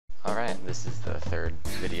Alright, this is the third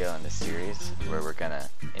video in this series where we're going to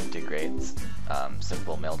integrate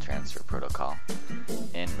simple mail transfer protocol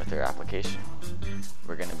in with our application.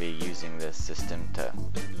 We're going to be using this system to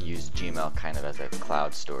use Gmail kind of as a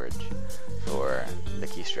cloud storage for the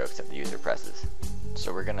keystrokes that the user presses.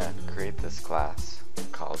 So we're going to create this class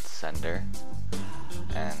called sender,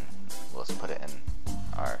 and we'll just put it in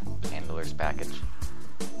our handlers package.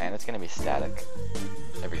 And it's going to be static,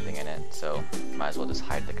 everything in it, so might as well just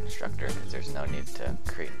hide the constructor because there's no need to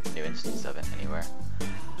create a new instance of it anywhere.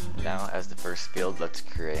 Now, as the first field, let's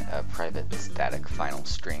create a private static final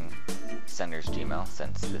string sender's Gmail,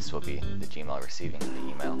 since this will be the Gmail receiving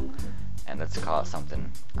the email. And let's call it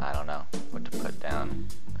something, I don't know what to put down,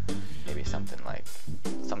 maybe something like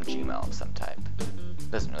some Gmail of some type.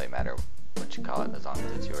 Doesn't really matter what you call it as long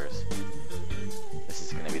as it's yours. This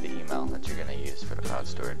is going to be the email that you're going to use for the cloud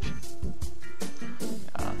storage.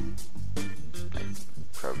 Like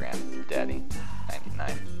program daddy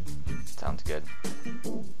 99 sounds good.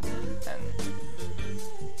 And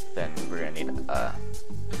then we're going to need a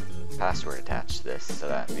password attached to this so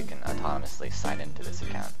that we can autonomously sign into this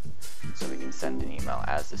account, so we can send an email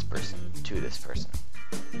as this person to this person.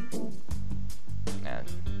 And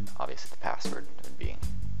obviously the password would be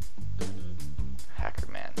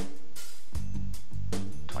HackerMan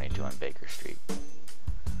 22 on Baker Street.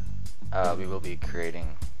 We will be creating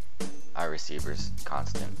our receivers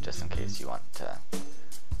constant just in case you want to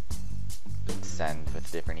send with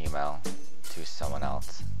a different email to someone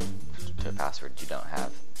else to a password you don't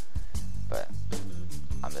have. But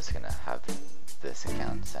I'm just going to have this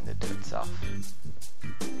account send it to itself.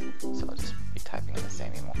 So I'll just be typing in the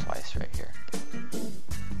same email twice right here.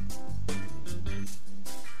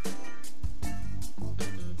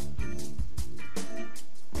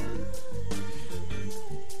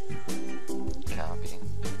 Copy.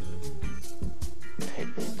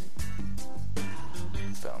 Paste.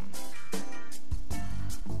 Boom.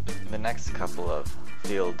 The next couple of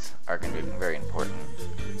fields are going to be very important.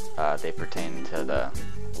 They pertain to the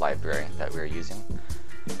library that we're using.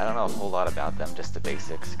 I don't know a whole lot about them, just the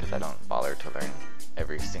basics, because I don't bother to learn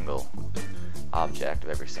every single object of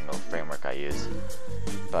every single framework I use.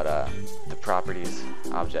 But the properties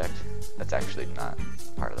object, that's actually not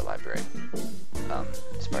part of the library.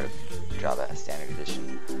 It's part of Java Standard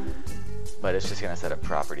Edition. But it's just going to set up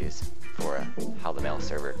properties for how the mail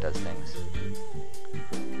server does things.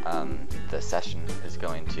 The session is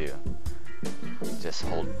going to just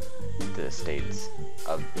hold the states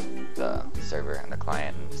of the server and the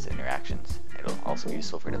client and just interactions. It'll also be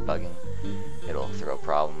useful for debugging. It'll throw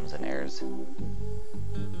problems and errors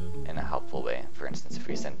in a helpful way. For instance, if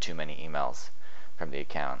we send too many emails from the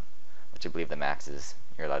account, which I believe the max is,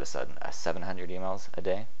 you're allowed to send 700 emails a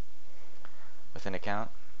day with an account,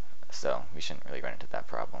 so we shouldn't really run into that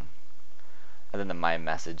problem. And then the my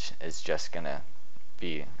message is just going to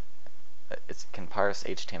be, it can parse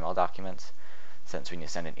HTML documents, since when you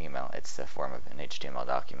send an email it's the form of an HTML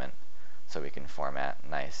document, so we can format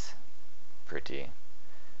nice, pretty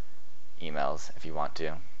emails if you want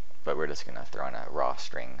to, but we're just going to throw in a raw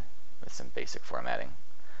string with some basic formatting,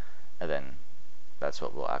 and then that's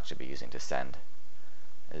what we'll actually be using to send,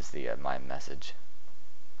 is the my message.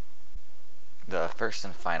 The first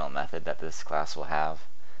and final method that this class will have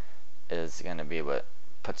is going to be what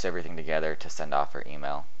puts everything together to send off our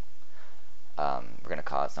email. We're going to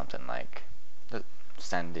call it something like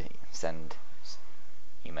send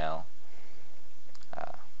email.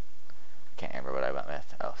 Can't remember what I went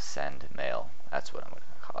with. Oh, send mail. That's what I'm going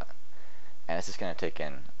to call it. And it's just going to take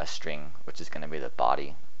in a string, which is going to be the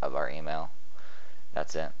body of our email.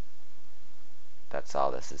 That's it. That's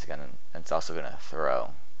all this is going to. It's also going to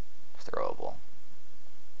throwable,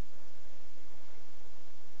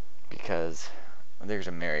 because there's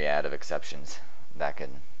a myriad of exceptions that could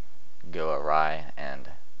go awry, and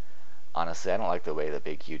honestly I don't like the way the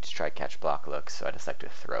big huge try-catch block looks, so I just like to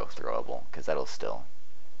throwable, because that'll still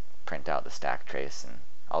print out the stack trace and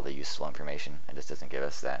all the useful information. It just doesn't give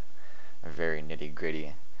us that very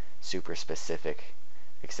nitty-gritty, super specific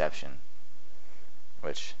exception,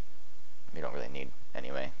 which we don't really need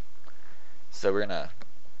anyway. So we're gonna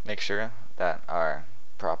make sure that our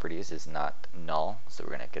properties is not null, so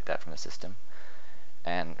we're going to get that from the system.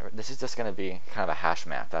 And this is just going to be kind of a hash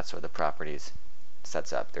map. That's what the properties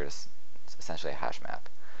sets up. There's essentially a hash map.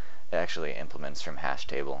 It actually implements from hash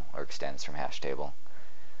table, or extends from hash table.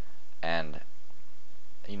 And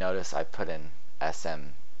you notice I put in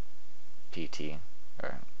SMTP,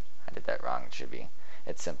 or I did that wrong. It should be,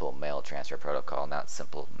 it's simple mail transfer protocol, not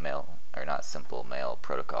simple mail, or not simple mail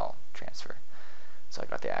protocol transfer. So I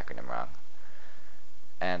got the acronym wrong.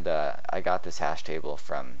 And I got this hash table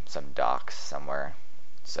from some docs somewhere,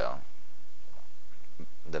 so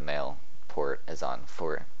the mail port is on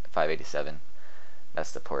 587.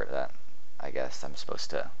 That's the port that I guess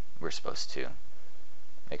we're supposed to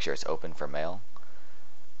make sure it's open for mail.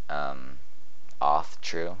 Auth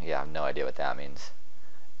true, yeah, I have no idea what that means.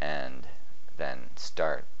 And then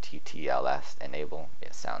start TTLS enable.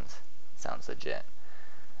 It sounds legit.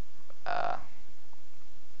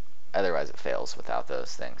 Otherwise it fails without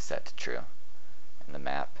those things set to true in the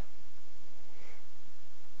map.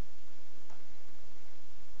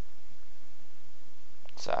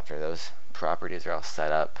 So after those properties are all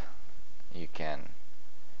set up, you can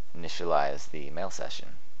initialize the mail session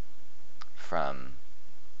from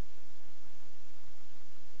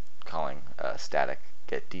calling a static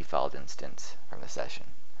get default instance from the session.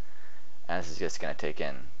 And this is just going to take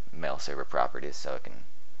in mail server properties so it can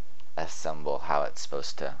assemble how it's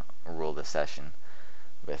supposed to rule the session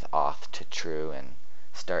with auth to true and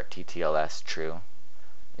start TTLS true.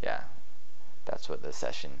 Yeah, that's what the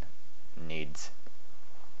session needs.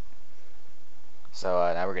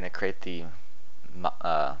 So now we're going to create the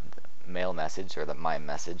mail message, or the my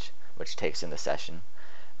message, which takes in the session,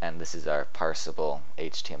 and this is our parsable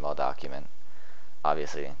HTML document.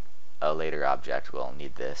 Obviously a later object will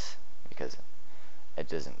need this because it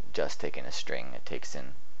doesn't just take in a string, it takes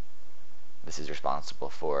in, this is responsible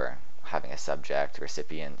for having a subject,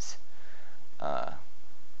 recipients,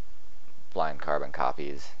 blind carbon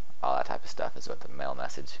copies, all that type of stuff is what the mail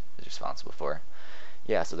message is responsible for.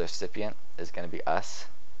 Yeah, so the recipient is going to be us,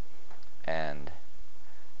 and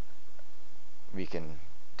we can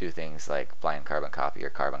do things like blind carbon copy or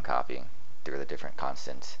carbon copy through the different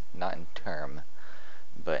constants, not in term,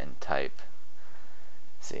 but in type.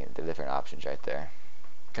 See the different options right there.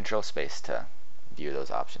 Control space to view those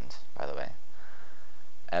options, by the way.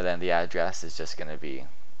 And then the address is just going to be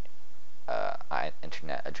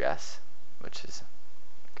internet address, which is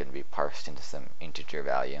going to be parsed into some integer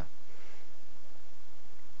value.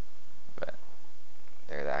 But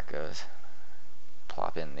there that goes.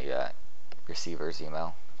 Plop in the receiver's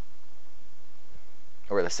email,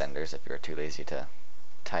 or the sender's if you're too lazy to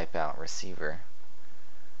type out receiver.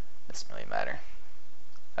 Doesn't really matter.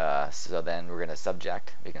 So then we're going to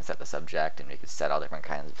subject. We can set the subject, and we can set all different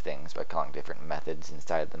kinds of things by calling different methods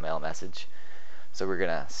inside the mail message. So we're going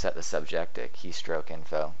to set the subject to keystroke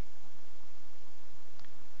info.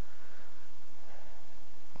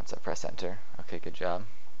 Once I press enter, okay, good job.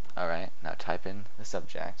 Alright, now type in the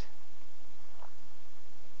subject.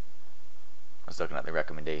 I was looking at the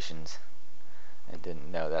recommendations and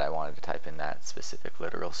didn't know that I wanted to type in that specific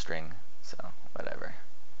literal string, so whatever.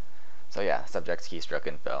 So yeah, subject's keystroke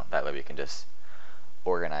info. That way we can just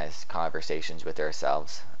organize conversations with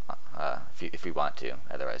ourselves if we want to.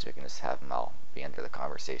 Otherwise we can just have them all be under the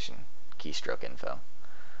conversation keystroke info.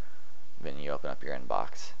 Then you open up your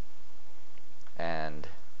inbox. And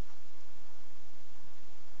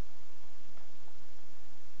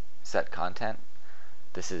set content.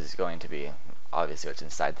 This is going to be obviously what's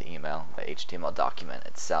inside the email, the HTML document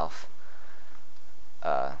itself.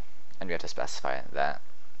 And we have to specify that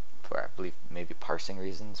for, I believe, maybe parsing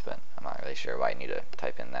reasons, but I'm not really sure why you need to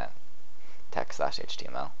type in that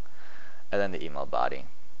text/HTML. And then the email body,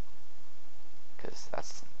 because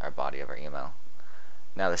that's our body of our email.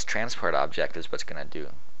 Now this transport object is what's going to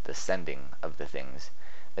do the sending of the things.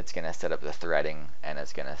 It's going to set up the threading, and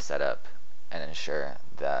it's going to set up and ensure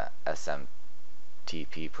the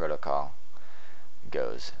SMTP protocol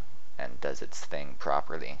goes and does its thing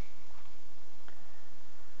properly.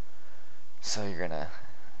 So you're going to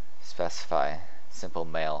specify simple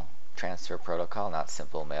mail transfer protocol, not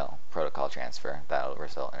simple mail protocol transfer. That will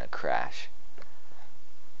result in a crash.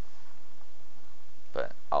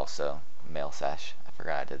 But also mail sesh. I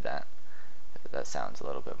forgot I did that. That sounds a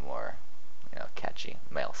little bit more, catchy.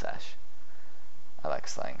 Mail sesh. I like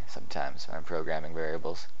slang sometimes when I'm programming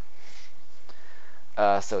variables.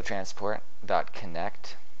 So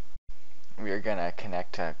transport.connect. We are going to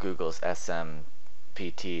connect to Google's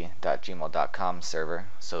SMTP.gmail.com server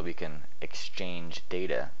so we can exchange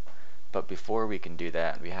data. But before we can do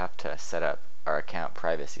that, we have to set up our account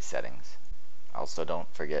privacy settings. Also,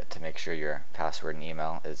 don't forget to make sure your password and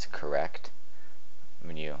email is correct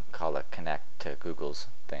when you call it connect to Google's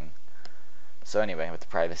thing. So anyway, with the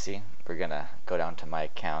privacy, we're going to go down to my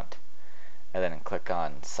account and then click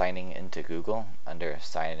on signing into Google under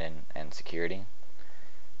sign in and security.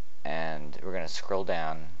 And we're going to scroll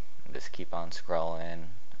down and just keep on scrolling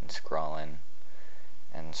and scrolling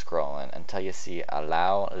and scrolling until you see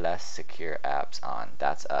allow less secure apps on.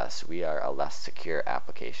 That's us. We are a less secure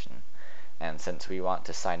application. And since we want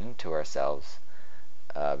to sign into ourselves,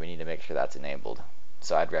 we need to make sure that's enabled.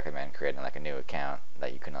 So I'd recommend creating like a new account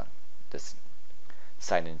that you can just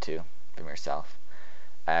sign into from yourself.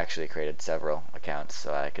 I actually created several accounts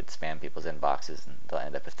so I could spam people's inboxes and they'll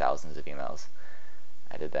end up with thousands of emails.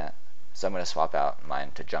 I did that. So I'm going to swap out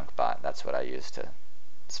mine to JunkBot. That's what I use to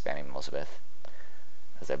spam emails with,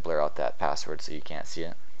 as I blur out that password so you can't see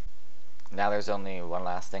it. Now there's only one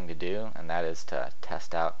last thing to do, and that is to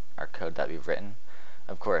test out our code that we've written.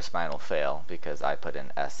 Of course mine will fail because I put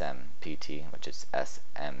in SMPT, which is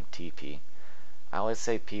SMTP. I always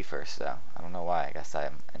say P first though. I don't know why. I guess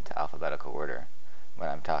I'm into alphabetical order when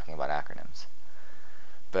I'm talking about acronyms.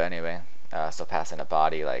 But anyway, so pass in a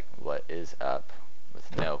body like what is up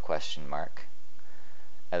with no question mark,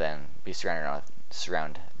 and then be surround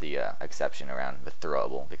the exception around with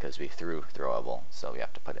throwable because we threw throwable, so we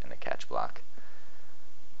have to put it in a catch block.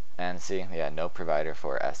 And see, yeah, no provider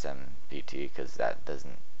for SMPT because that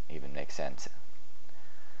doesn't even make sense.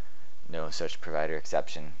 No such provider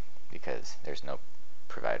exception because there's no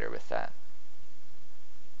provider with that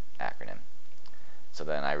acronym. So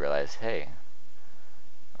then I realized, hey,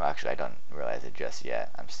 well actually I don't realize it just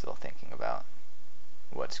yet. I'm still thinking about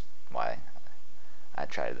why. I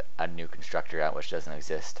tried a new constructor out which doesn't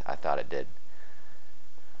exist. I thought it did.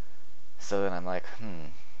 So then I'm like,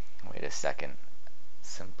 wait a second.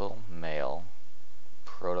 Simple mail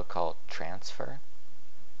protocol transfer?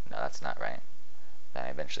 No, that's not right. Then I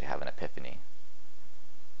eventually have an epiphany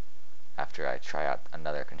after I try out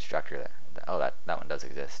another constructor oh, that one does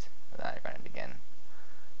exist. And then I run it again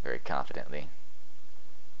very confidently.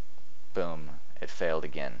 Boom, it failed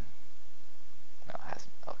again. No, it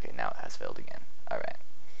hasn't. Okay, now it has failed again. Alright.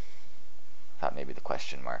 Thought maybe the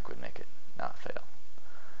question mark would make it not fail.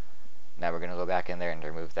 Now we're going to go back in there and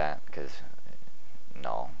remove that because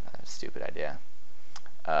no, that's a stupid idea.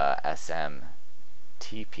 SMTP,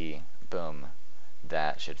 boom,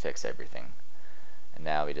 that should fix everything. And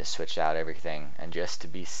now we just switch out everything, and just to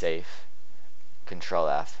be safe, Control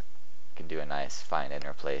F can do a nice find and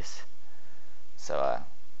replace. So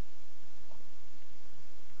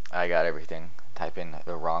I got everything. Type in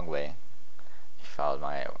the wrong way, you followed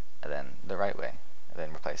my, and then the right way, and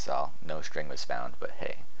then replace all. No string was found, but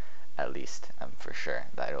hey, at least I'm for sure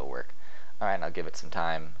that it'll work. Alright, I'll give it some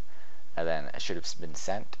time, and then it should have been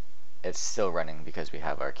sent. It's still running because we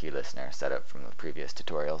have our key listener set up from the previous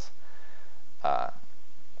tutorials.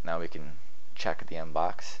 Now we can check the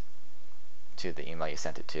inbox to the email you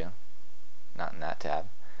sent it to. Not in that tab,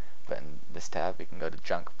 but in this tab we can go to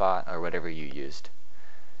JunkBot or whatever you used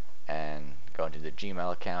and go into the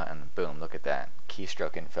Gmail account, and boom, look at that.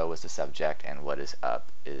 Keystroke info was the subject and what is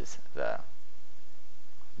up is the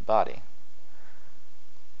body.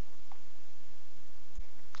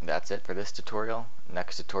 That's it for this tutorial.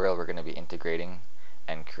 Next tutorial we're going to be integrating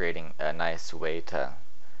and creating a nice way to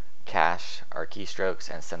cache our keystrokes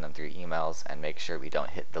and send them through emails and make sure we don't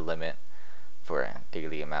hit the limit for a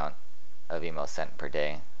daily amount of emails sent per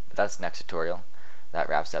day. But that's next tutorial. That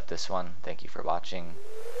wraps up this one. Thank you for watching.